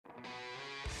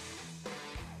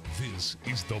This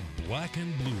is the Black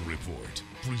and Blue Report,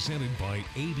 presented by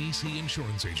ABC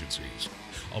Insurance Agencies.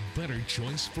 A better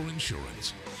choice for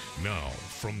insurance. Now,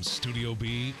 from Studio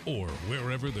B or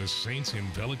wherever the Saints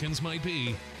and Pelicans might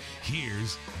be,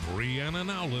 here's Brianna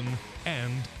Nowlin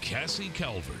and Cassie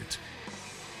Calvert.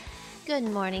 Good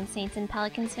morning, Saints and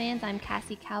Pelicans fans. I'm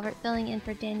Cassie Calvert, filling in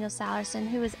for Daniel Sallerson,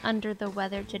 who is under the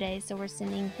weather today, so we're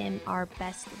sending him our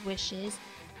best wishes.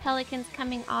 Pelicans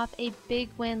coming off a big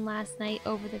win last night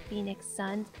over the Phoenix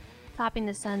Suns, topping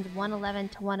the Suns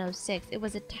 111-106. It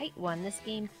was a tight one. This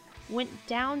game went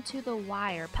down to the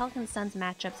wire. Pelicans-Suns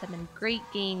matchups have been great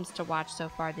games to watch so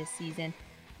far this season.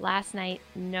 Last night,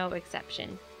 no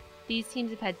exception. These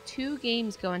teams have had 2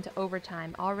 games go into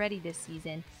overtime already this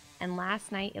season, and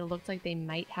last night it looked like they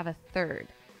might have a third.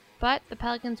 But the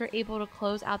Pelicans were able to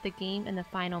close out the game in the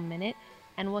final minute,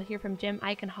 and we'll hear from Jim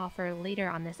Eichenhofer later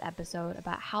on this episode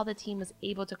about how the team was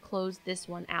able to close this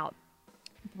one out,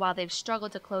 while they've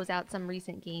struggled to close out some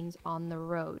recent games on the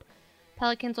road.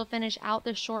 Pelicans will finish out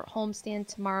the short homestand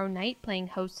tomorrow night, playing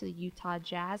host to the Utah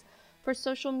Jazz for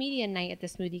social media night at the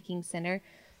Smoothie King Center,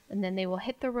 and then they will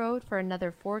hit the road for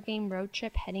another 4-game road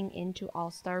trip heading into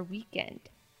All-Star Weekend.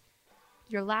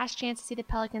 Your last chance to see the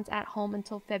Pelicans at home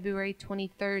until February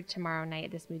 23rd tomorrow night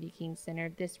at the Smoothie King Center.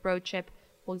 This road trip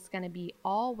was going to be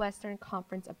all Western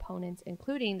Conference opponents,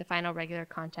 including the final regular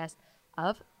contest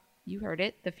of, you heard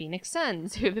it, the Phoenix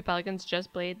Suns, who the Pelicans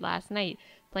just played last night,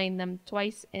 playing them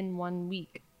twice in 1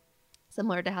 week,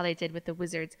 similar to how they did with the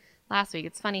Wizards last week.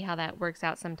 It's funny how that works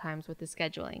out sometimes with the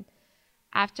scheduling.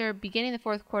 After beginning the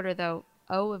fourth quarter, though,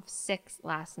 0 of 6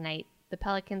 last night, the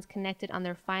Pelicans connected on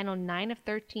their final 9 of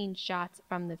 13 shots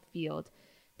from the field.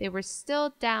 They were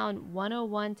still down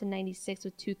 101-96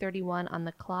 with 2:31 on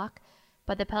the clock,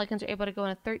 but the Pelicans were able to go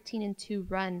on a 13-2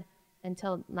 run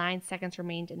until 9 seconds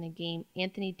remained in the game.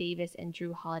 Anthony Davis and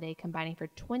Jrue Holiday combining for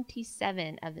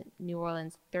 27 of the New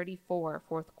Orleans' 34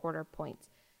 fourth quarter points.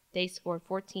 They scored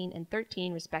 14 and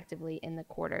 13 respectively in the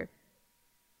quarter.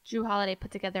 Jrue Holiday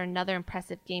put together another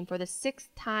impressive game. For the 6th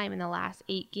time in the last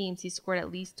 8 games, he scored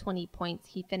at least 20 points.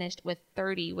 He finished with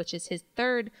 30, which is his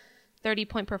third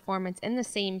 30-point performance in the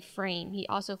same frame. He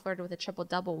also flirted with a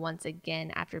triple-double once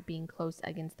again after being close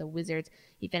against the Wizards.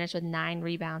 He finished with 9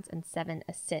 rebounds and 7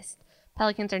 assists.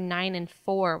 Pelicans are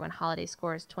 9-4 when Holiday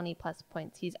scores 20-plus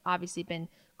points. He's obviously been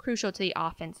crucial to the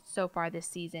offense so far this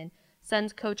season.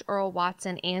 Suns coach Earl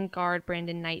Watson and guard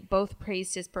Brandon Knight both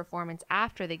praised his performance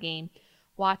after the game.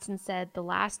 Watson said the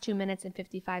last 2 minutes and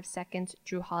 55 seconds,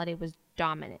 Jrue Holiday was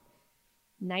dominant.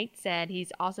 Knight said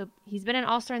he's been an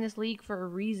all-star in this league for a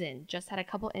reason. Just had a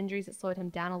couple injuries that slowed him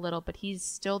down a little, but he's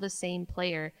still the same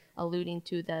player, alluding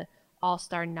to the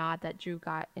all-star nod that Jrue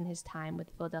got in his time with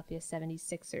the Philadelphia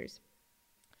 76ers.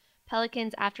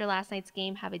 Pelicans, after last night's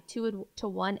game, have a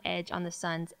 2-1 edge on the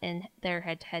Suns in their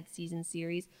head-to-head season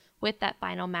series, with that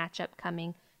final matchup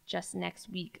coming just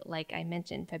next week, like I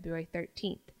mentioned, February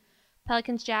 13th.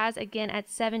 Pelicans Jazz again at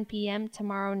 7 p.m.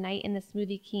 tomorrow night in the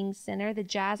Smoothie King Center. The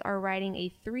Jazz are riding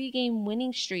a 3-game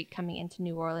winning streak coming into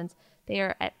New Orleans. They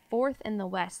are at 4th in the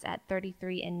West at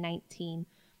 33-19.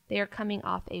 They are coming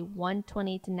off a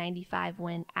 120-95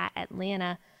 win at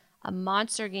Atlanta. A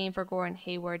monster game for Gordon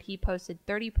Hayward. He posted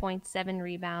 30 points, 7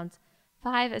 rebounds,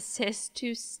 5 assists,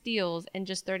 2 steals in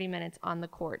just 30 minutes on the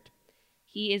court.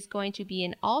 He is going to be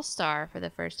an all-star for the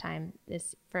first time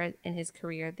in his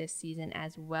career this season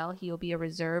as well. He will be a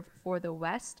reserve for the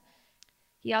West.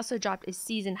 He also dropped a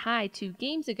season high 2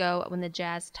 games ago when the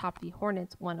Jazz topped the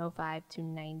Hornets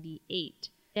 105-98.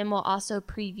 And we'll also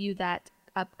preview that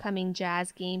upcoming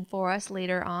Jazz game for us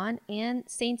later on. And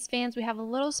Saints fans, we have a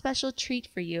little special treat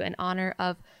for you in honor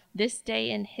of this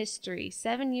day in history.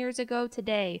 7 years ago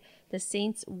today, the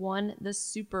Saints won the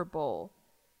Super Bowl.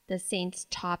 The Saints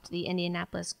topped the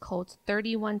Indianapolis Colts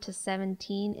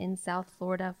 31-17 in South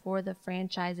Florida for the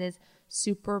franchise's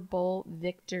Super Bowl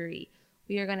victory.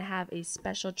 We are going to have a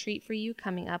special treat for you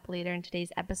coming up later in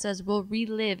today's episodes. We'll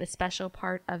relive a special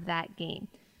part of that game.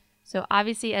 So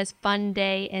obviously a fun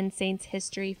day in Saints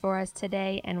history for us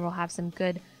today, and we'll have some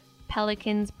good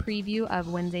Pelicans preview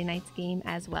of Wednesday night's game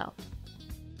as well.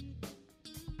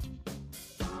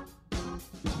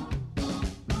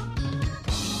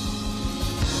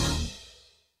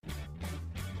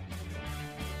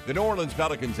 The New Orleans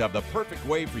Pelicans have the perfect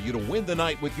way for you to win the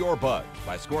night with your buds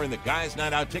by scoring the Guys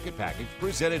Night Out ticket package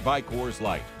presented by Coors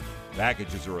Light.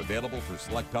 Packages are available for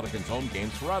select Pelicans home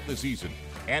games throughout the season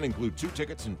and include 2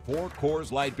 tickets and 4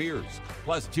 Coors Light beers,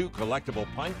 plus 2 collectible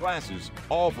pint glasses,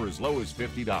 all for as low as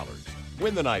 $50.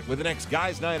 Win the night with the next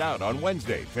Guys Night Out on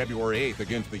Wednesday, February 8th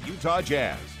against the Utah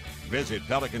Jazz. Visit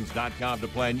Pelicans.com to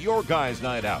plan your Guys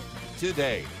Night Out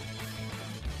today.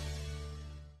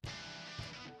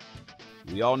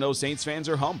 We all know Saints fans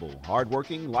are humble,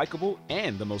 hardworking, likable,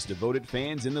 and the most devoted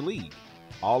fans in the league.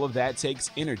 All of that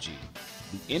takes energy.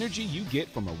 The energy you get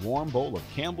from a warm bowl of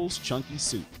Campbell's Chunky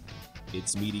Soup.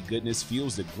 Its meaty goodness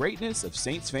fuels the greatness of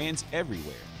Saints fans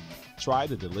everywhere. Try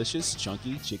the delicious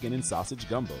Chunky Chicken and Sausage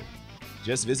Gumbo.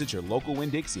 Just visit your local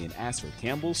Winn-Dixie and ask for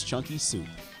Campbell's Chunky Soup,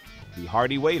 the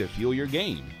hearty way to fuel your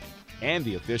game, and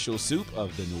the official soup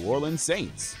of the New Orleans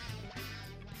Saints.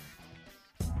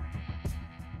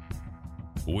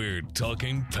 We're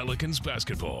talking Pelicans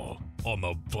basketball on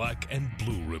the Black and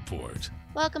Blue Report.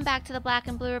 Welcome back to the Black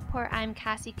and Blue Report. I'm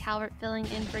Cassie Calvert filling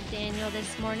in for Daniel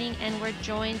this morning, and we're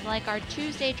joined like our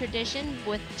Tuesday tradition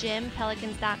with Jim,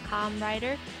 Pelicans.com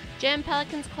writer. Jim,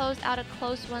 Pelicans closed out a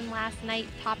close one last night,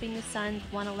 topping the Suns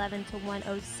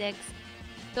 111-106.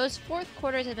 Those fourth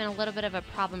quarters have been a little bit of a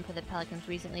problem for the Pelicans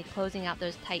recently, closing out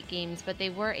those tight games, but they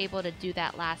were able to do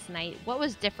that last night. What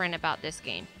was different about this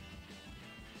game?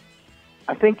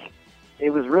 I think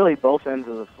it was really both ends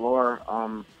of the floor.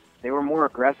 They were more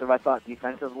aggressive, I thought,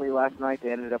 defensively last night.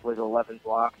 They ended up with 11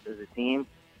 blocks as a team.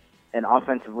 And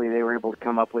offensively, they were able to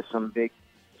come up with some big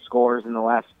scores in the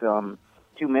last 2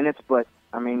 minutes. But,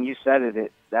 I mean, you said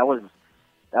it. That was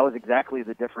exactly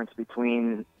the difference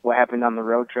between what happened on the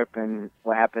road trip and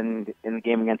what happened in the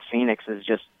game against Phoenix. Is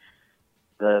just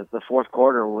the fourth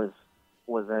quarter was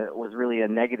really a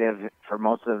negative for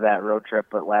most of that road trip.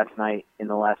 But last night, in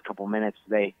the last couple minutes,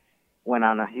 they went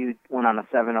on a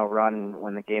 7-0 run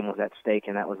when the game was at stake,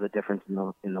 and that was the difference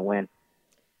in the win.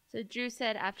 So Drew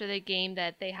said after the game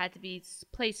that they had to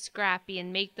play scrappy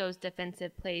and make those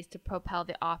defensive plays to propel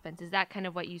the offense. Is that kind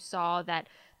of what you saw, that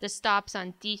the stops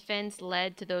on defense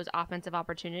led to those offensive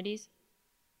opportunities?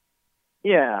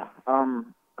 Yeah.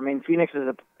 I mean, Phoenix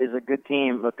is a good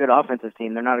team, a good offensive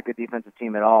team. They're not a good defensive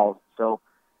team at all. So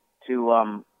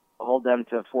to hold them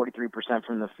to 43%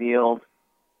 from the field,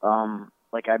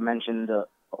 like I mentioned,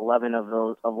 11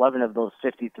 of those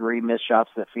 53 missed shots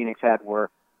that Phoenix had were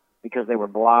because they were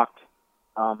blocked.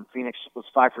 Phoenix was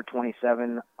 5 for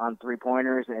 27 on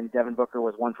three-pointers, and Devin Booker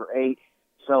was 1 for 8.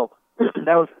 So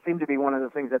that seemed to be one of the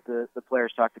things that the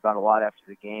players talked about a lot after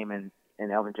the game, and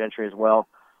Alvin Gentry as well,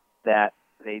 that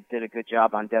they did a good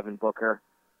job on Devin Booker.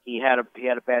 He had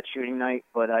a bad shooting night,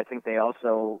 but I think they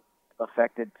also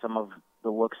affected some of the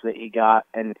looks that he got,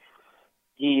 and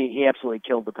he absolutely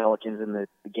killed the Pelicans in the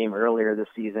game earlier this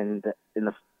season, in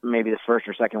maybe the first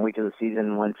or second week of the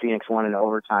season when Phoenix won in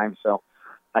overtime. So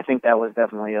I think that was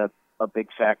definitely a big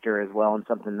factor as well, and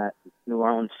something that New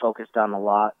Orleans focused on a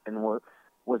lot and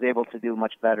was able to do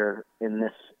much better in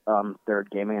this third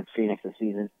game against Phoenix this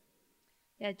season.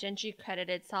 Yeah, Gentry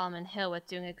credited Solomon Hill with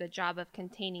doing a good job of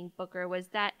containing Booker.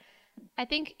 I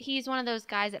think he's one of those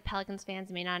guys that Pelicans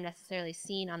fans may not necessarily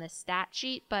seen on the stat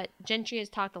sheet, but Gentry has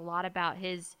talked a lot about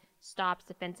his stops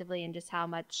defensively and just how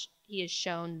much he has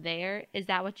shown there. Is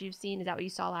that what you've seen? Is that what you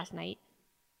saw last night?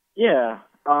 Yeah.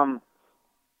 I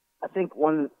think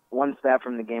one stat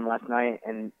from the game last night,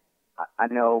 and I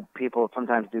know people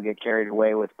sometimes do get carried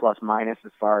away with plus minus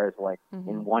as far as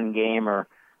in one game or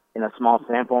in a small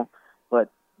sample, but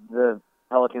the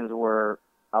Pelicans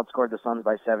outscored the Suns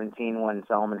by 17 when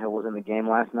Solomon Hill was in the game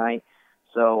last night.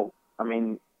 So, I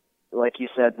mean, like you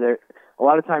said, a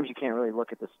lot of times you can't really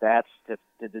look at the stats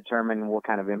to determine what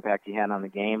kind of impact he had on the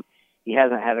game. He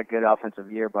hasn't had a good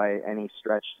offensive year by any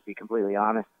stretch, to be completely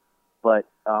honest. But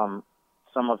some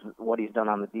of what he's done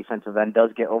on the defensive end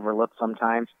does get overlooked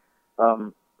sometimes.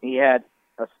 He had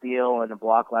a steal and a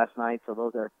block last night, so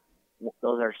those are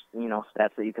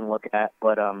stats that you can look at.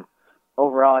 But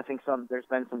overall, I think there's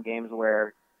been some games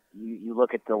where you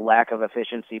look at the lack of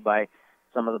efficiency by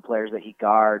some of the players that he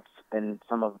guards and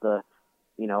some of the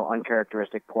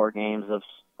uncharacteristic poor games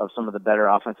of some of the better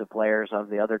offensive players of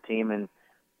the other team, and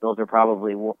that's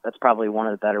probably one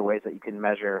of the better ways that you can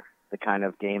measure the kind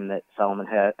of game that Solomon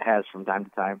has from time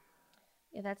to time.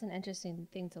 Yeah, that's an interesting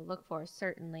thing to look for,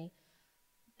 certainly.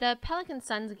 The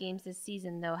Pelicans-Suns games this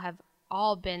season, though, have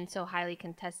all been so highly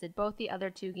contested. Both the other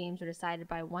two games were decided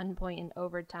by 1 point in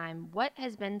overtime. What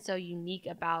has been so unique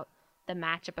about the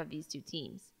matchup of these two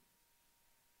teams?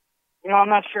 I'm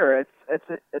not sure.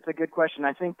 It's a good question.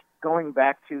 I think going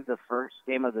back to the first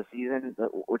game of the season,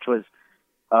 which was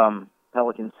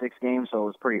Pelicans' 6th game, so it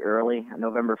was pretty early,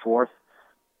 November 4th.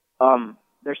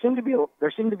 There seemed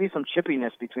to be some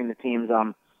chippiness between the teams.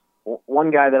 One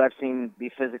guy that I've seen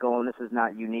be physical, and this is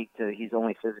not unique to he's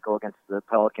only physical against the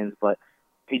Pelicans, but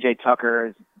PJ Tucker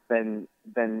has been.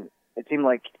 It seemed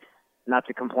like, not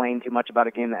to complain too much about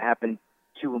a game that happened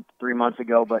 2-3 months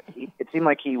ago, but it seemed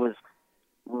like he was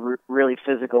really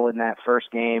physical in that first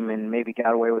game and maybe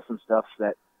got away with some stuff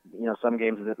that some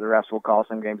games that the refs will call,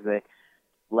 some games they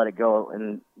let it go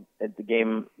and at the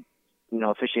game,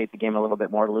 officiate the game a little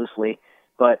bit more loosely.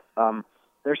 But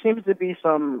there seems to be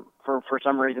for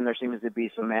some reason, there seems to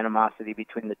be some animosity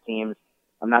between the teams.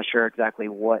 I'm not sure exactly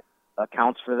what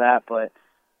accounts for that, but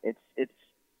it's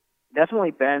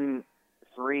definitely been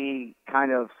 3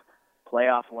 kind of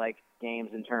playoff-like games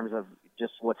in terms of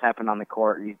just what's happened on the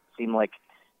court. You seem like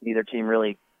neither team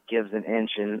really gives an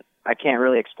inch, and I can't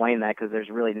really explain that because there's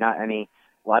really not any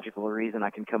logical reason I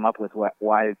can come up with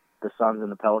why the Suns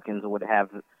and the Pelicans would have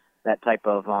that type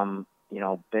of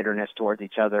bitterness towards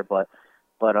each other. But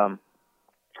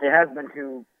it has been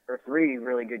 2 or 3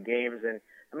 really good games, and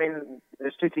I mean,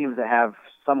 there's 2 teams that have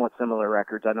somewhat similar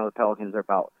records. I know the Pelicans are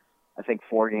about, I think,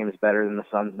 4 games better than the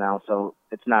Suns now, so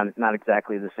it's not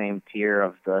exactly the same tier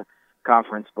of the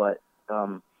conference, but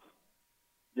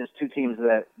just 2 teams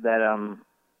that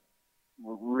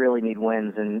really need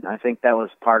wins, and I think that was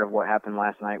part of what happened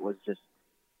last night. Was just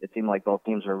it seemed like both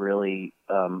teams were really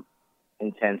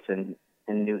intense and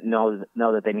know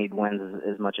that they need wins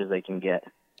as much as they can get.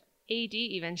 AD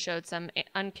even showed some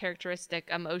uncharacteristic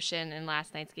emotion in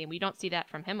last night's game. We don't see that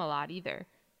from him a lot either.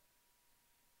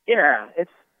 Yeah, it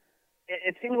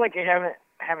seems like you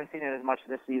haven't seen it as much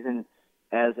this season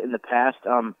as in the past.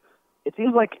 It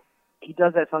seems like he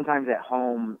does that sometimes at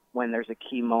home when there's a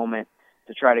key moment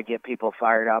to try to get people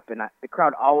fired up, and the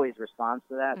crowd always responds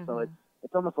to that. Mm-hmm. So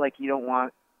it's almost like you don't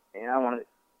want. I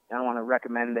don't want to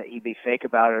recommend that he be fake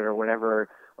about it or whatever,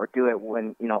 or do it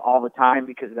when all the time,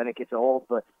 because then it gets old.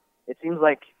 But it seems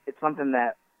like it's something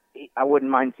that I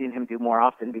wouldn't mind seeing him do more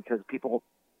often, because people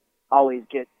always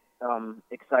get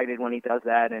excited when he does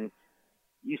that. And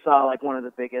you saw like one of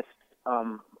the biggest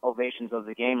ovations of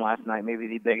the game last night. Maybe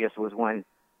the biggest was when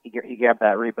he grabbed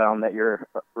that rebound that you're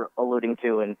alluding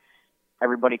to, and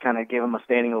everybody kind of gave him a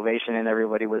standing ovation, and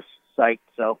everybody was psyched.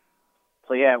 So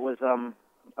yeah, it was.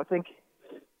 I think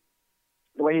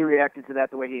the way he reacted to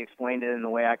that, the way he explained it, and the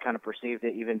way I kind of perceived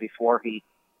it, even before he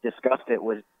discussed that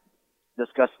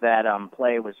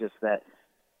play, was just that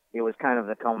it was kind of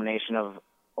the culmination of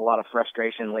a lot of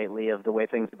frustration lately of the way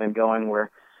things have been going, where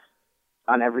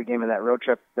on every game of that road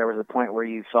trip, there was a point where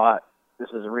you thought this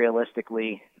is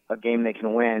realistically a game they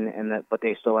can win, but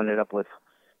they still ended up with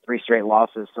 3 straight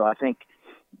losses. So I think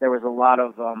there was a lot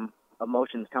of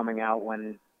emotions coming out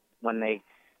when they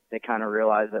kind of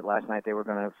realized that last night they were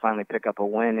going to finally pick up a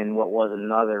win in what was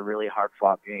another really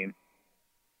hard-fought game.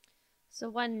 So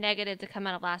one negative to come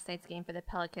out of last night's game for the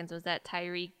Pelicans was that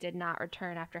Tyreke did not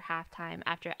return after halftime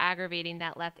after aggravating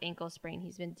that left ankle sprain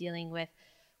he's been dealing with.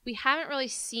 We haven't really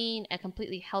seen a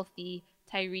completely healthy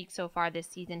Tyreke so far this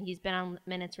season. He's been on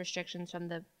minutes restrictions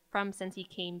from since he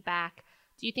came back.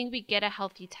 Do you think we get a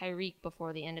healthy Tyreke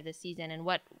before the end of the season? And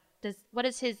what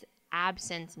does his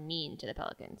absence mean to the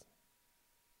Pelicans?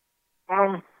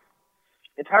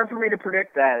 It's hard for me to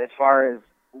predict that as far as,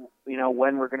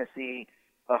 when we're going to see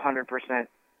 100%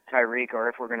 Tyreke, or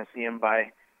if we're going to see him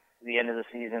by the end of the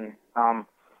season.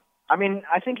 I mean,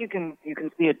 I think you can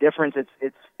see a difference.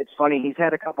 It's funny. He's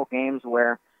had a couple games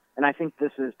where, and I think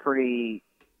this is pretty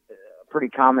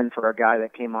common for a guy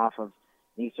that came off of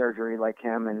knee surgery like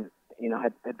him and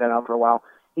had been out for a while.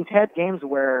 He's had games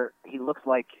where he looks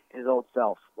like his old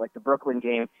self, like the Brooklyn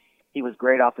game. He was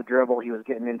great off the dribble. He was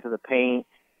getting into the paint.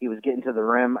 He was getting to the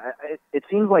rim. It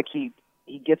seems like he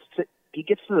gets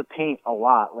to the paint a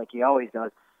lot, like he always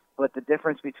does. But the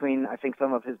difference between, I think,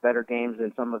 some of his better games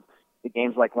and some of the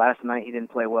games like last night, he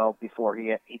didn't play well before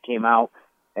he came out,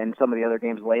 and some of the other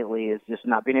games lately is just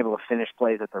not being able to finish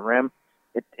plays at the rim.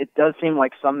 It does seem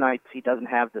like some nights he doesn't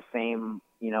have the same,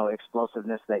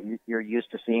 explosiveness that you're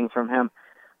used to seeing from him,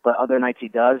 but other nights he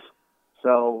does.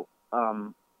 So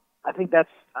I think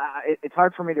it's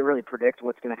hard for me to really predict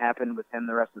what's going to happen with him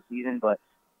the rest of the season, but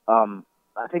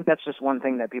I think that's just one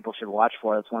thing that people should watch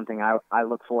for. That's one thing I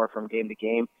look for from game to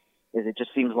game, is it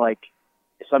just seems like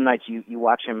some nights you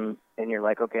watch him and you're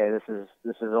like, okay,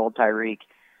 this is old Tyreke,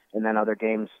 and then other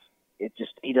games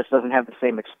he just doesn't have the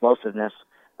same explosiveness.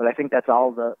 But I think that's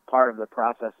all the part of the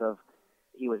process of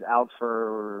he was out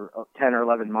for 10 or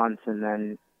 11 months, and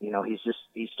then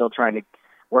he's still trying to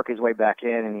work his way back in,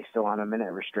 and he's still on a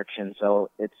minute restriction.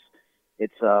 So it's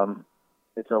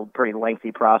a pretty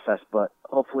lengthy process, but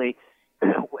hopefully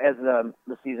as the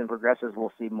season progresses,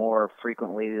 we'll see more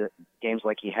frequently games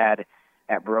like he had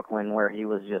at Brooklyn, where he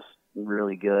was just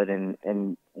really good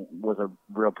and was a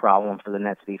real problem for the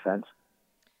Nets defense.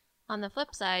 On the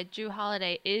flip side, Jrue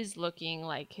Holiday is looking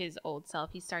like his old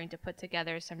self. He's starting to put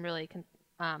together some really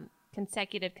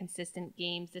consecutive, consistent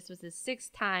games. This was his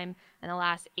 6th time in the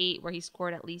last 8 where he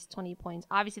scored at least 20 points.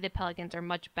 Obviously, the Pelicans are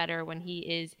much better when he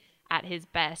is at his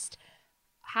best.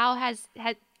 How has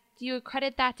Do you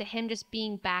credit that to him just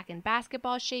being back in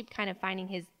basketball shape, kind of finding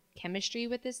his chemistry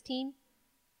with this team?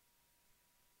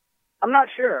 I'm not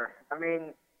sure. I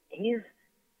mean, he's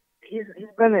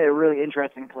been a really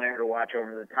interesting player to watch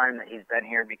over the time that he's been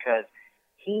here because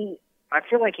I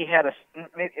feel like he had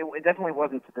it definitely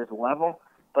wasn't to this level,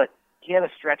 but he had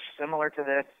a stretch similar to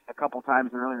this a couple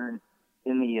times earlier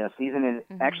in the season.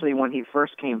 And actually, when he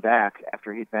first came back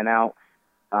after he'd been out,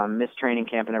 missed training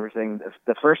camp and everything,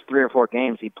 the first 3 or 4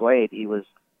 games he played, he was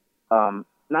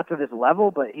not to this level,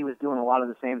 but he was doing a lot of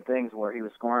the same things where he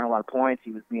was scoring a lot of points,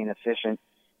 he was being efficient,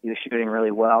 he was shooting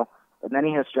really well. And then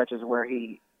he has stretches where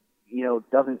he,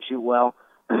 doesn't shoot well,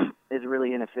 is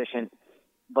really inefficient.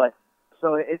 But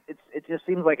so it just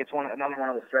seems like it's another one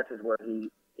of the stretches where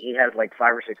he has like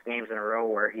 5 or 6 games in a row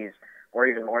or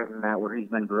even more than that, where he's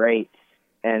been great.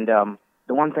 And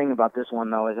the one thing about this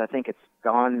one though is I think it's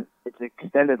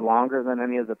extended longer than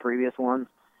any of the previous ones,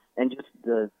 and just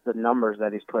the numbers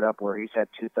that he's put up, where he's had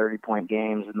 2 30-point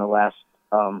games in the last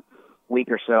week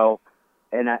or so.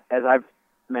 And as I've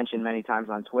mentioned many times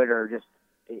on Twitter, just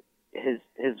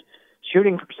his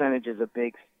shooting percentage is a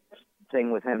big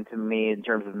thing with him to me in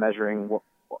terms of measuring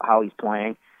how he's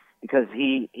playing, because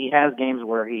he has games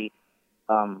where he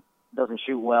doesn't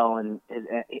shoot well, and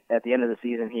at the end of the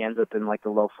season he ends up in like the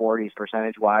low 40s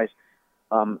percentage wise.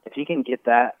 If he can get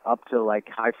that up to like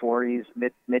high 40s,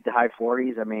 mid to high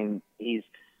 40s, I mean,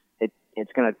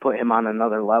 it's going to put him on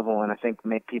another level, and I think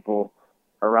make people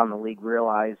around the league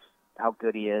realize how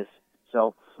good he is.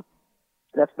 So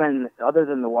that's been, other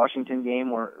than the Washington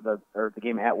game or the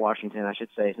game at Washington, I should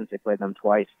say, since they played them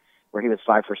twice, where he was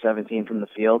 5 for 17 from the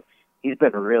field. He's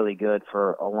been really good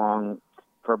for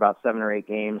about 7 or 8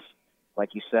 games,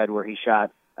 like you said, where he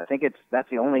shot. I think that's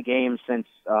the only game since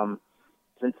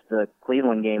the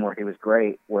Cleveland game where he was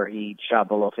great, where he shot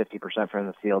below 50% from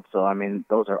the field. So I mean,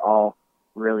 those are all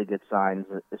really good signs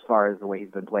as far as the way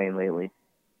he's been playing lately.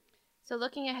 So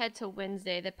looking ahead to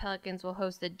Wednesday, the Pelicans will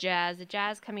host the Jazz. The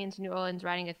Jazz coming into New Orleans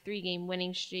riding a 3-game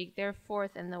winning streak. They're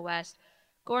 4th in the West.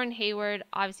 Gordon Hayward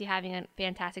obviously having a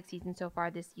fantastic season so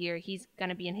far this year. He's going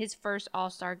to be in his first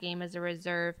All-Star game as a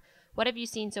reserve. What have you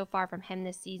seen so far from him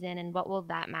this season, and what will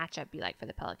that matchup be like for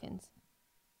the Pelicans?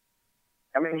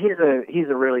 I mean, he's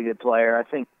a really good player. I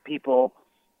think people,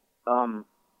 kind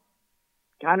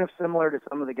of similar to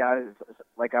some of the guys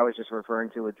like I was just referring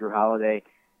to with Jrue Holiday,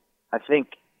 I think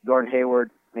Gordon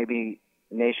Hayward, maybe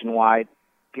nationwide,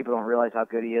 people don't realize how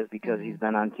good he is because he's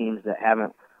been on teams that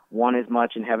haven't won as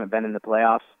much and haven't been in the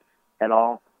playoffs at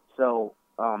all. So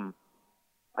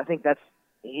I think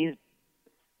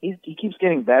he keeps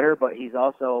getting better, but he's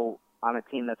also on a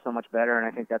team that's so much better, and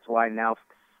I think that's why now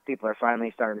people are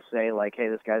finally starting to say, like, hey,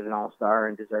 this guy's an all-star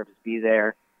and deserves to be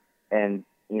there. And,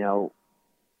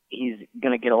 he's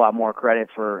going to get a lot more credit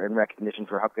and recognition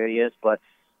for how good he is. But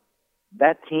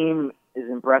that team is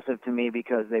impressive to me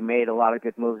because they made a lot of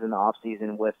good moves in the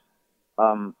offseason with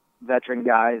veteran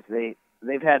guys.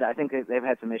 They've had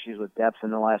some issues with depth in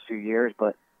the last few years,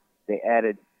 but they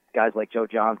added guys like Joe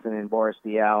Johnson and Boris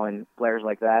Diaw and players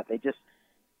like that. They just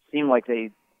seem like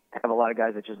they have a lot of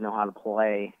guys that just know how to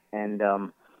play. And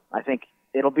I think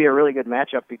it'll be a really good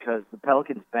matchup because the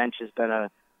Pelicans bench has been a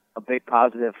big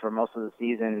positive for most of the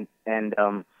season, and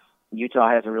Utah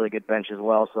has a really good bench as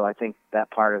well. So I think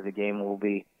that part of the game will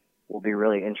be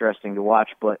really interesting to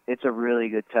watch. But it's a really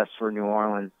good test for New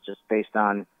Orleans just based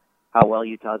on how well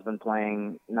Utah's been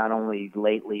playing, not only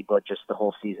lately, but just the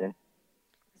whole season.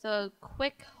 So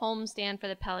quick homestand for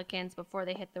the Pelicans before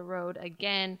they hit the road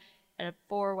again.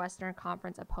 4 Western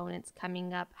Conference opponents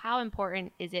coming up. How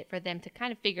important is it for them to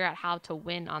kind of figure out how to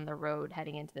win on the road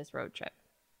heading into this road trip?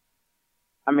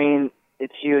 I mean,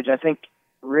 it's huge. I think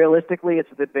realistically it's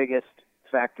the biggest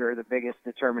factor, the biggest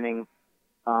determining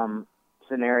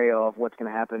scenario of what's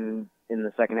going to happen in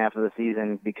the second half of the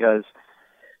season, because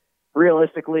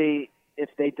realistically, if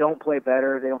they don't play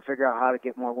better, they don't figure out how to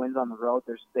get more wins on the road,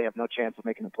 they have no chance of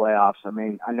making the playoffs. I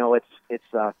mean, I know it's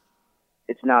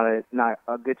not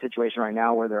a good situation right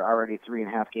now where they're already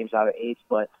 3.5 games out of 8,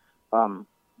 but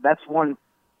that's one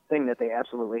thing that they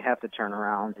absolutely have to turn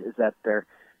around, is that they're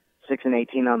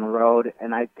 6-18 on the road,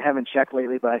 and I haven't checked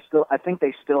lately, but I think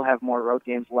they still have more road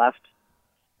games left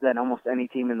than almost any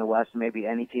team in the West, maybe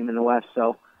any team in the West.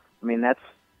 So, I mean, that's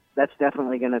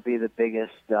definitely going to be the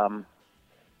biggest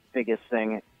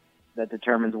thing that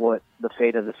determines what the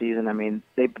fate of the season. I mean,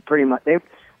 they pretty much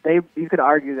you could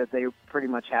argue that they pretty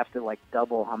much have to like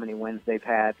double how many wins they've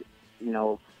had,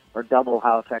 or double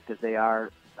how effective they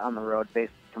are on the road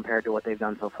compared to what they've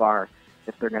done so far,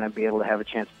 if they're going to be able to have a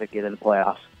chance to get in the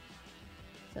playoffs.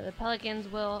 So the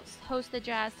Pelicans will host the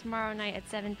Jazz tomorrow night at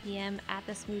 7 p.m. at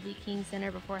the Smoothie King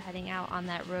Center before heading out on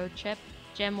that road trip.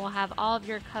 Jim will have all of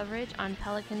your coverage on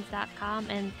Pelicans.com,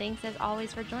 and thanks as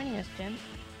always for joining us, Jim.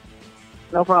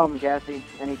 No problem, Cassie.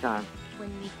 Anytime. When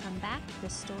we come back, the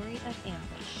story of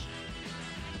Ambush.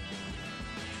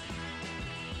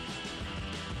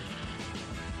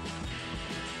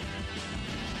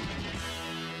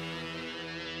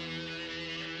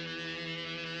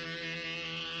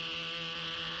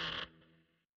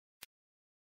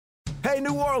 Hey,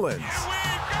 New Orleans!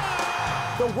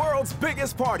 The world's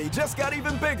biggest party just got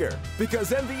even bigger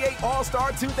because NBA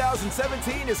All-Star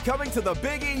 2017 is coming to the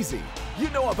Big Easy. You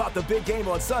know about the big game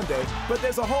on Sunday, but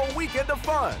there's a whole weekend of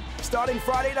fun. Starting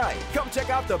Friday night, come check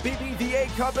out the BBVA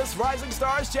Compass Rising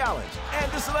Stars Challenge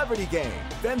and the Celebrity Game.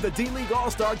 Then the D-League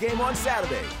All-Star Game on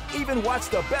Saturday. Even watch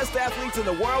the best athletes in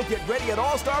the world get ready at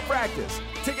All-Star practice.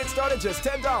 Tickets start at just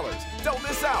 $10. Don't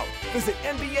miss out. Visit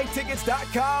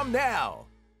NBAtickets.com now.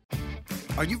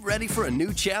 Are you ready for a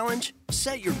new challenge?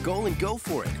 Set your goal and go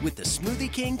for it with the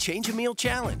Smoothie King Change a Meal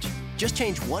Challenge. Just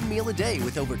change one meal a day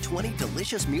with over 20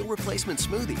 delicious meal replacement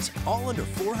smoothies, all under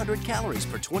 400 calories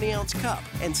per 20-ounce cup,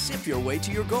 and sip your way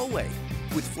to your goal weight.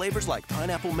 With flavors like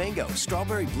pineapple mango,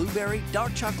 strawberry blueberry,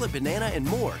 dark chocolate banana, and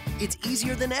more, it's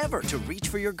easier than ever to reach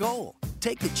for your goal.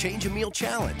 Take the Change a Meal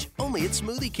Challenge, only at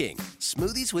Smoothie King.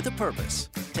 Smoothies with a purpose.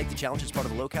 Take the challenge as part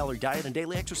of a low-calorie diet and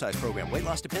daily exercise program. Weight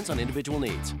loss depends on individual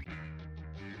needs.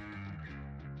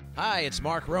 Hi, it's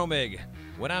Mark Romig.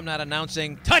 When I'm not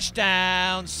announcing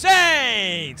Touchdown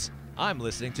Saints, I'm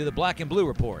listening to the Black and Blue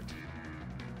Report.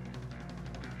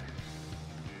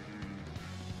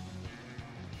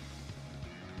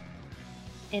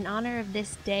 In honor of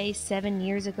this day 7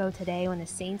 years ago today, when the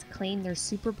Saints claimed their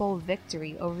Super Bowl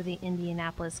victory over the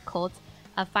Indianapolis Colts,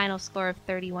 a final score of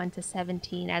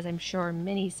 31-17, as I'm sure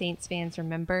many Saints fans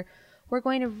remember, we're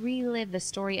going to relive the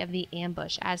story of the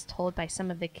ambush as told by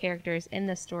some of the characters in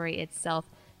the story itself,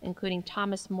 including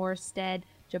Thomas Morstead,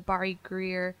 Jabari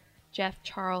Greer, Jeff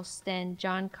Charleston,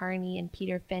 John Carney, and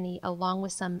Peter Finney, along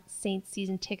with some Saints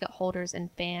season ticket holders and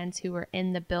fans who were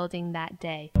in the building that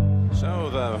day. So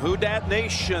the Who Dat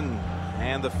Nation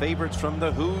and the favorites from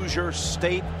the Hoosier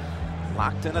State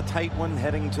locked in a tight one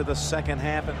heading to the second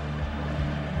half.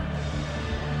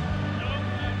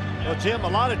 Well, Jim, a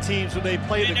lot of teams, when they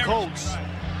play the Colts,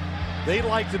 they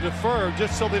like to defer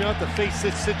just so they don't have to face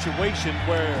this situation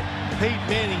where Peyton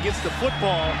Manning gets the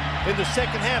football in the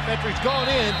second half after he's gone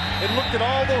in and looked at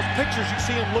all those pictures you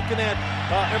see him looking at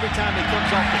every time he comes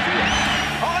off the field.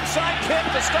 Onside kick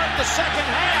to start the second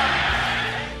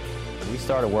half. We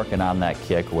started working on that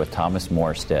kick with Thomas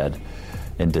Morstead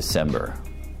in December,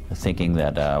 thinking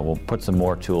that we'll put some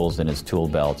more tools in his tool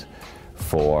belt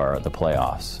for the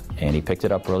playoffs. And he picked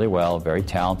it up really well, very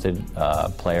talented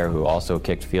player who also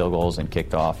kicked field goals and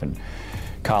kicked off in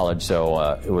college,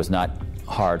 so it was not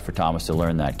hard for Thomas to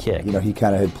learn that kick. You know, he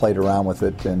kind of had played around with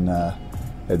it and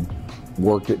had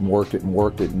worked it,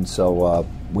 and so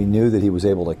we knew that he was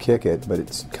able to kick it, but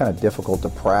it's kind of difficult to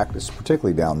practice,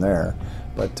 particularly down there.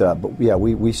 But yeah,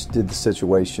 we did the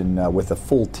situation with a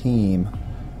full team,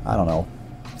 I don't know,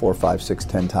 4, 5, 6,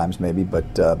 10 times maybe, but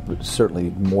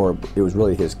certainly more, it was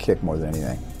really his kick more than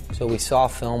anything. So we saw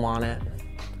film on it.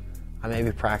 I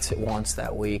maybe practiced it once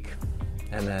that week,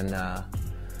 and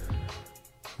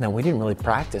then we didn't really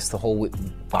practice the whole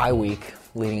bye week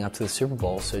leading up to the Super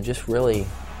Bowl, so just really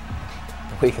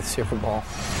the week of the Super Bowl.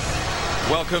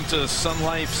 Welcome to Sun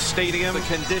Life Stadium. The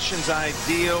conditions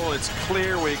ideal. It's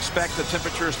clear. We expect the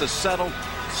temperatures to settle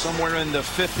somewhere in the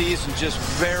 50s and just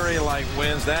very light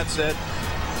winds. That's it.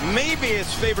 Maybe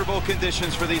it's favorable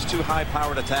conditions for these two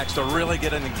high-powered attacks to really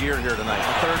get into gear here tonight.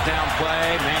 A third down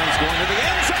play. Manning's going to the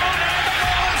end zone, and the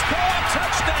ball is caught.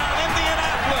 Touchdown,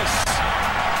 Indianapolis.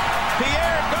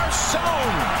 Pierre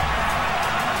Garcon.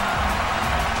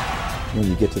 When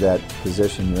you get to that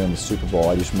position, you're in the Super Bowl.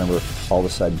 I just remember all of a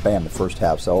sudden, bam, the first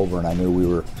half's over, and I knew we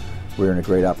were in a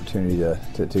great opportunity to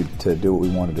do what we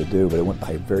wanted to do, but it went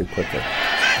by very quickly.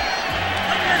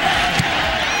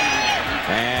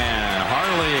 And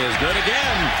Harley is good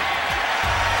again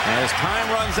as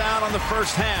time runs out on the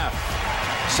first half.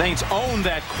 Saints own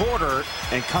that quarter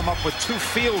and come up with 2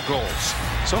 field goals.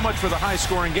 So much for the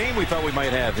high-scoring game we thought we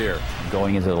might have here.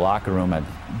 Going into the locker room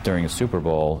during a Super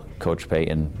Bowl, Coach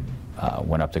Payton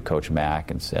went up to Coach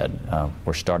Mack and said,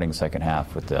 we're starting the second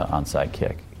half with the onside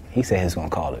kick. He said he's going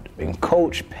to call it. And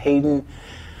Coach Payton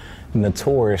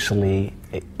notoriously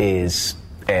is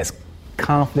as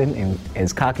confident and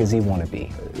as cocky as he want to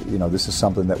be. You know, this is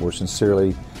something that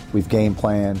we've game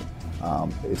planned.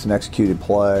 It's an executed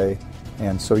play,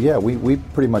 And so, yeah, we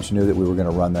pretty much knew that we were going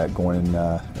to run that going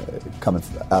in, coming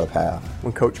out of half.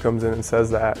 When Coach comes in and says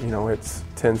that, it's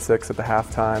 10-6 at the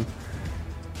halftime,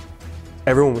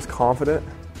 everyone was confident,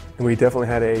 and we definitely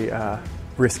had a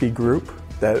risky group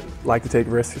that liked to take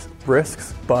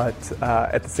risks, but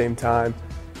at the same time,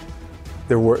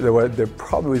 there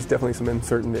probably was definitely some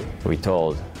uncertainty. We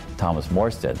told Thomas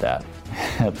Morstead that.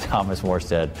 Thomas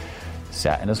Morstead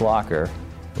sat in his locker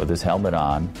with his helmet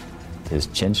on, his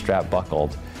chin strap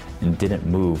buckled, and didn't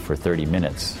move for 30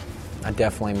 minutes. I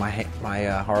definitely, my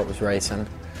heart was racing,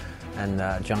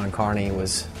 and John Carney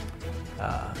was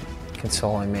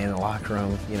consoling me in the locker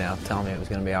room, telling me it was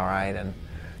going to be all right and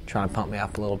trying to pump me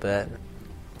up a little bit.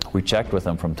 We checked with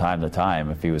him from time to time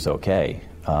if he was okay.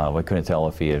 We couldn't tell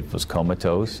if he was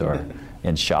comatose or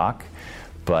in shock,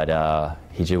 but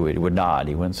he would nod.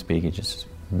 He wouldn't speak. He just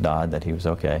nod that he was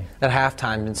okay. At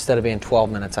halftime, instead of being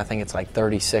 12 minutes, I think it's like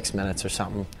 36 minutes or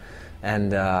something.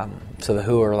 And so the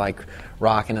Who are like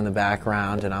rocking in the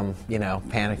background, and I'm,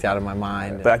 panicked out of my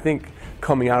mind. But I think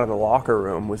coming out of the locker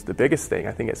room was the biggest thing,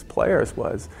 I think, as players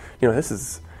was,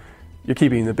 you're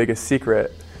keeping the biggest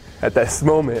secret at this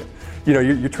moment.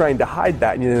 You're trying to hide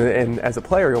that, and as a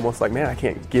player, you're almost like, man, I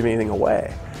can't give anything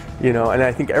away. And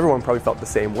I think everyone probably felt the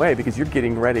same way because you're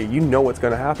getting ready, what's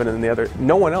going to happen, and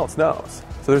no one else knows.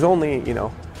 So there's only,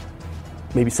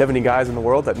 maybe 70 guys in the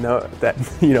world that know that,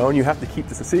 and you have to keep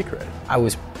this a secret. I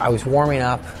was warming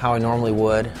up how I normally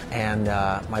would, and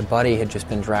my buddy had just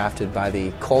been drafted by the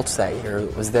Colts that year.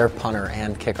 It was their punter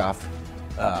and kickoff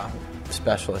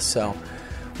specialist. So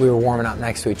we were warming up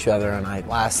next to each other, and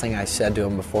last thing I said to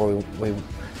him before we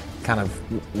kind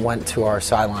of went to our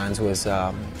sidelines was,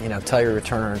 tell your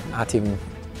returner not to even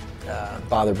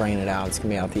bother bringing it out. It's going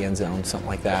to be out the end zone, something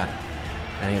like that.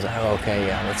 And he was like, oh, okay,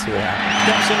 yeah, let's see what happens.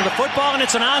 Steps into the football, and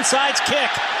it's an onside kick.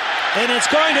 And it's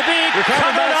going to be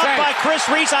covered up by Chris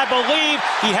Reese, I believe.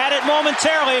 He had it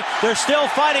momentarily. They're still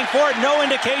fighting for it. No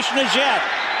indication as yet.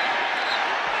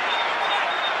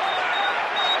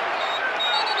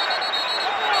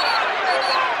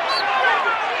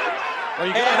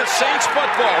 And it's Saints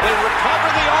football. They recover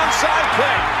the onside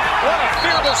kick. What a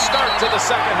fearless start to the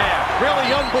second half. Really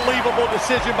unbelievable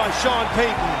decision by Sean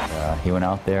Payton. He went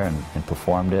out there and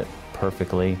performed it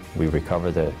perfectly. We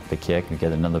recovered the kick and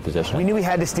get another possession. We knew we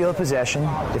had to steal a possession.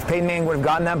 If Peyton Manning would have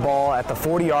gotten that ball at the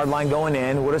 40-yard line going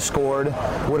in, would have scored,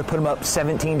 would have put him up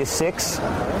 17-6.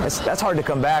 That's hard to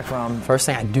come back from. First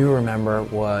thing I do remember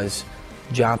was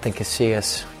Jonathan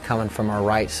Casillas coming from our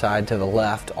right side to the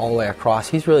left all the way across.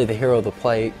 He's really the hero of the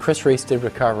play. Chris Reese did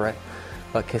recover it,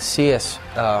 but Casillas,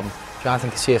 Jonathan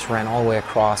Casillas ran all the way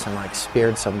across and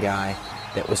speared some guy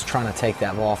that was trying to take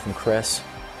that ball from Chris.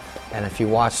 And if you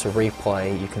watch the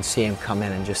replay, you can see him come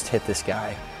in and just hit this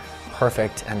guy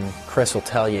perfect. And Chris will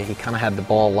tell you he kind of had the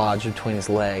ball lodged between his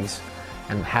legs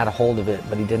and had a hold of it,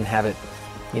 but he didn't have it,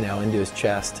 into his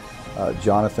chest.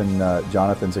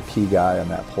 Jonathan's a key guy on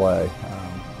that play.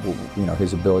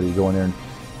 His ability to go in there, and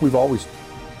we've always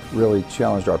really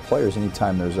challenged our players.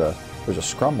 Anytime there's a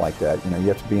scrum like that, you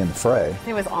have to be in the fray.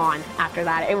 It was on after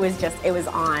that. It was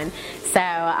on. So,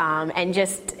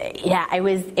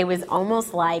 it was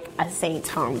almost like a Saints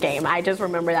home game. I just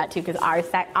remember that too, because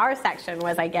our section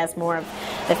was, I guess, more of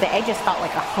the thing. It just felt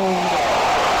like a home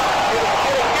game.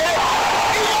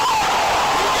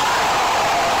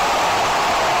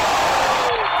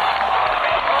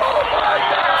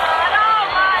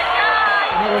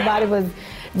 Everybody was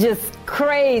just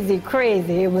crazy.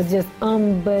 It was just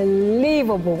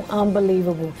unbelievable.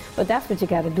 But that's what you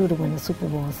got to do to win the Super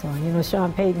Bowl. So,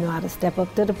 Sean Payton know how to step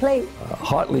up to the plate.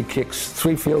 Hartley kicks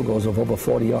 3 field goals of over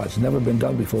 40 yards. Never been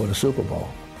done before in the Super Bowl.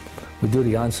 We do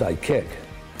the onside kick.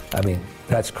 I mean,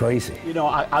 that's crazy.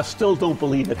 I still don't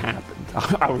believe it happened.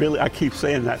 I keep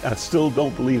saying that. I still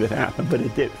don't believe it happened, but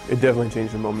it did. It definitely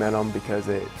changed the momentum because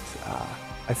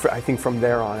I think from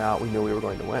there on out, we knew we were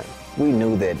going to win. We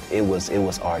knew that it was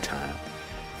our time.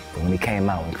 But when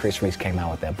Chris Reese came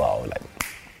out with that ball,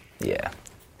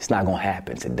 it's not going to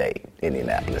happen today,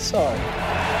 Indianapolis. Sorry.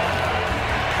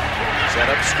 Set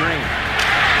up screen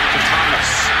to Thomas.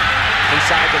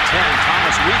 Inside the 10,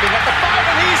 Thomas weaving at the 5,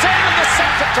 and he's in, and the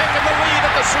Saints have taken the lead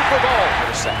at the Super Bowl.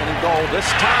 For second and goal.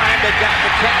 This time they've got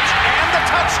the catch and the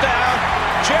touchdown.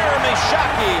 Jeremy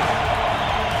Shockey.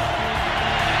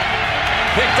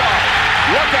 Picked off.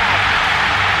 Look out.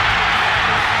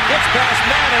 Gets past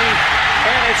Manning,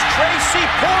 and it's Tracy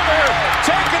Porter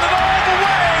taking it all the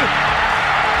way.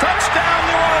 Touchdown,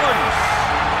 New Orleans.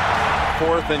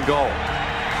 4th and goal.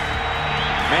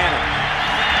 Manning.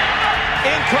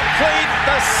 Incomplete.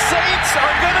 The Saints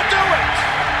are going to do it.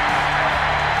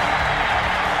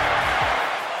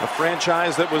 A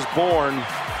franchise that was born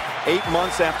 8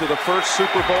 months after the first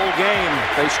Super Bowl game.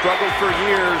 They struggled for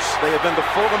years. They have been the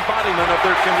full embodiment of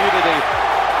their community.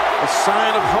 A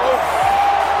sign of hope.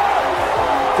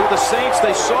 For the Saints,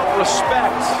 they sought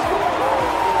respect.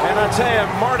 And I tell you,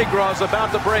 Mardi Gras is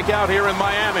about to break out here in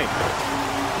Miami.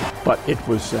 But it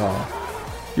was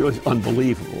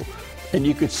unbelievable. And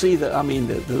you could see that, I mean,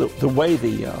 the way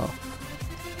the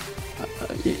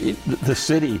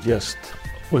city just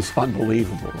was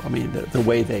unbelievable. I mean, the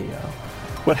way they,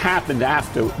 what happened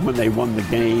after when they won the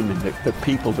game and the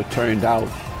people that turned out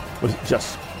was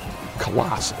just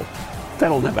colossal.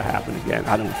 That'll never happen again,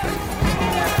 I don't think.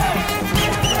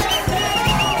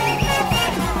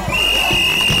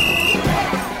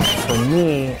 For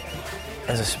me,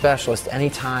 as a specialist,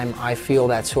 anytime I feel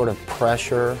that sort of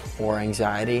pressure or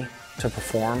anxiety to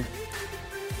perform,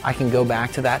 I can go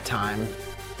back to that time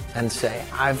and say,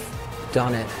 I've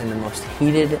done it in the most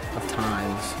heated of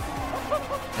times,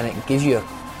 and it gives you a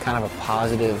kind of a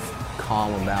positive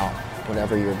calm about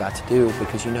whatever you're about to do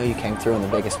because you know you came through in the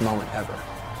biggest moment ever.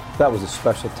 That was a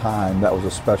special time. That was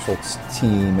a special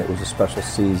team. It was a special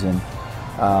season.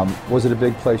 Was it a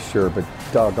big play? Sure, but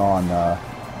doggone,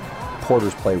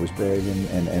 Porter's play was big,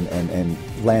 and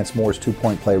Lance Moore's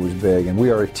two-point play was big, and we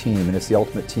are a team, and it's the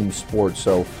ultimate team sport,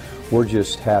 so we're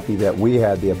just happy that we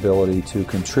had the ability to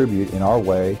contribute in our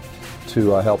way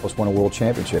to help us win a world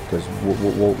championship, because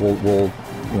we'll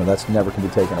you know, that's never can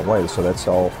be taken away, so that's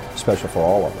all special for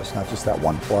all of us, not just that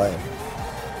one play.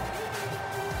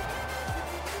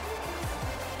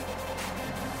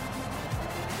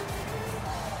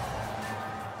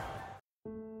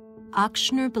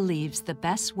 Ochsner believes the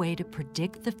best way to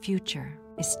predict the future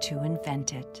is to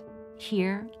invent it.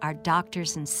 Here, our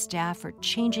doctors and staff are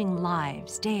changing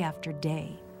lives day after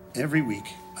day. Every week,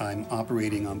 I'm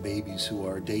operating on babies who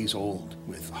are days old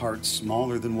with hearts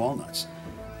smaller than walnuts.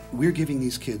 We're giving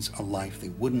these kids a life they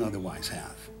wouldn't otherwise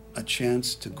have, a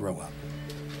chance to grow up.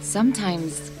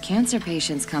 Sometimes cancer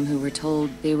patients come who were told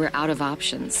they were out of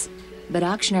options, but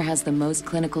Ochsner has the most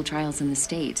clinical trials in the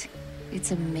state.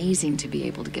 It's amazing to be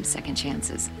able to give second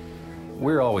chances.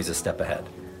 We're always a step ahead,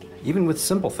 even with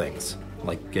simple things,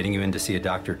 like getting you in to see a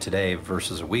doctor today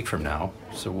versus a week from now,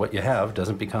 so what you have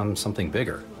doesn't become something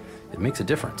bigger. It makes a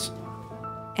difference.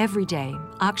 Every day,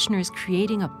 Ochsner is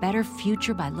creating a better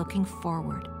future by looking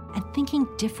forward and thinking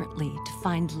differently to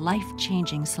find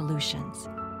life-changing solutions.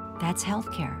 That's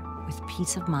healthcare with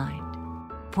peace of mind.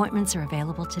 Appointments are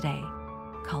available today.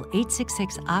 Call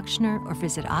 866-OCHSNER or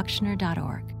visit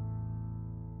ochsner.org.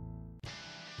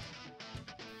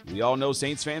 We all know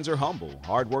Saints fans are humble,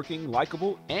 hardworking,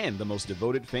 likable, and the most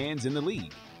devoted fans in the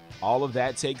league. All of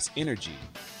that takes energy.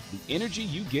 The energy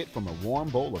you get from a warm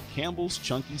bowl of Campbell's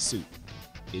Chunky Soup.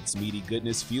 Its meaty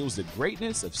goodness fuels the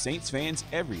greatness of Saints fans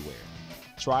everywhere.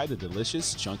 Try the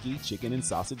delicious Chunky Chicken and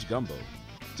Sausage Gumbo.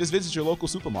 Just visit your local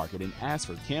supermarket and ask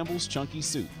for Campbell's Chunky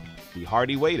Soup, the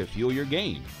hearty way to fuel your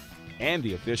game, and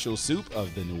the official soup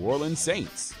of the New Orleans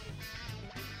Saints.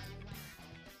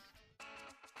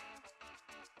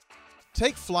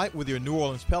 Take flight with your New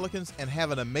Orleans Pelicans and have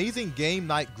an amazing game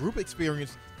night group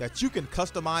experience that you can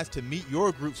customize to meet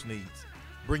your group's needs.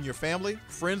 Bring your family,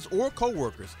 friends, or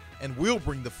coworkers, and we'll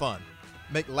bring the fun.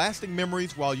 Make lasting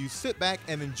memories while you sit back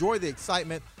and enjoy the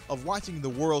excitement of watching the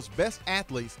world's best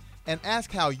athletes, and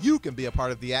ask how you can be a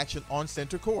part of the action on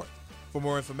center court. For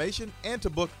more information and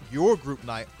to book your group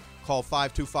night, call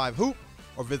 525-HOOP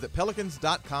or visit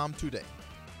pelicans.com today.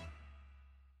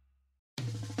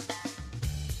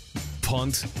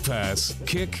 Punt, pass,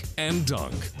 kick, and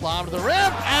dunk. Lob to the rim,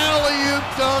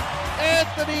 alley-oop dunk,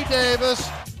 Anthony Davis.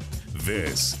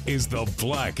 This is the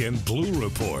Black and Blue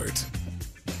Report.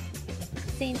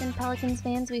 Saints and Pelicans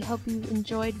fans, we hope you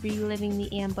enjoyed reliving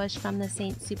the ambush from the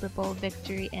Saints Super Bowl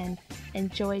victory and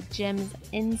enjoyed Jim's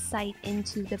insight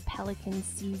into the Pelicans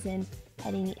season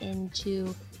heading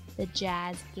into the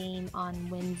Jazz game on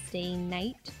Wednesday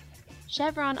night.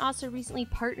 Chevron also recently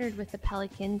partnered with the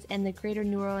Pelicans and the Greater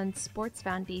New Orleans Sports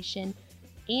Foundation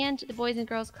and the Boys and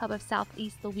Girls Club of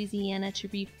Southeast Louisiana to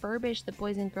refurbish the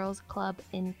Boys and Girls Club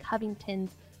in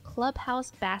Covington's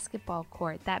clubhouse basketball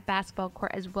court. That basketball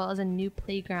court, as well as a new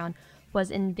playground, was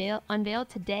unveiled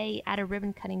today at a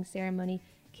ribbon-cutting ceremony.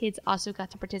 Kids also got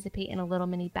to participate in a little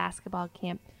mini basketball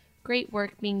camp. Great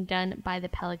work being done by the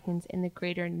Pelicans in the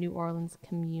Greater New Orleans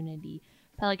community.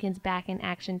 Pelicans back in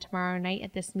action tomorrow night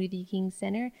at the Smoothie King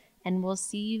Center, and we'll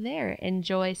see you there.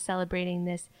 Enjoy celebrating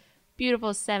this beautiful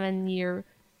 7-year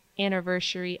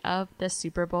anniversary of the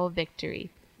Super Bowl victory.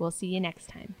 We'll see you next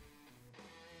time.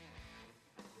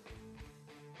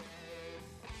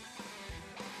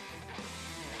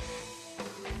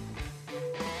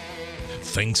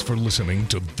 Thanks for listening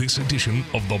to this edition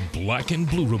of the Black and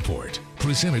Blue Report,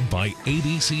 presented by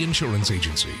ABC Insurance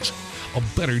Agencies.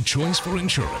 A better choice for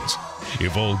insurance.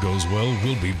 If all goes well,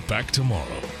 we'll be back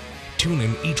tomorrow. Tune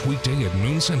in each weekday at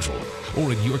noon Central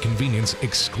or at your convenience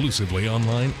exclusively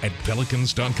online at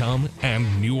Pelicans.com and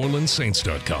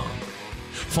NewOrleansSaints.com.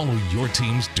 Follow your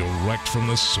teams direct from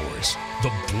the source.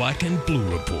 The Black and Blue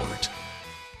Report.